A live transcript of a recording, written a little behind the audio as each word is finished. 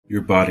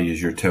Your body is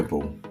your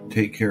temple.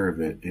 Take care of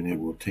it, and it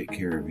will take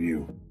care of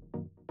you.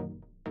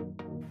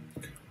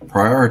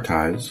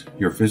 Prioritize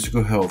your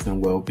physical health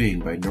and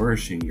well-being by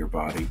nourishing your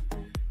body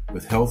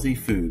with healthy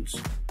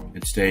foods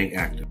and staying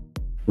active.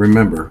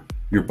 Remember,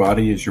 your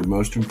body is your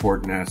most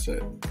important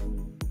asset.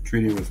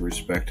 Treat it with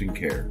respect and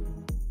care.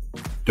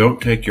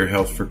 Don't take your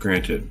health for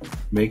granted.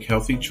 Make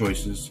healthy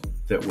choices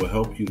that will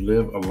help you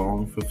live a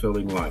long,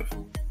 fulfilling life.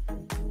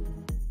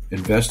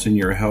 Invest in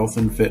your health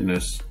and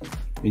fitness,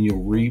 and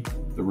you'll reap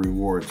the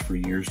rewards for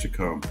years to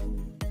come.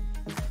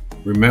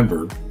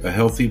 Remember, a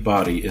healthy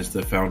body is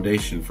the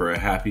foundation for a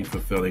happy,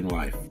 fulfilling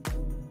life.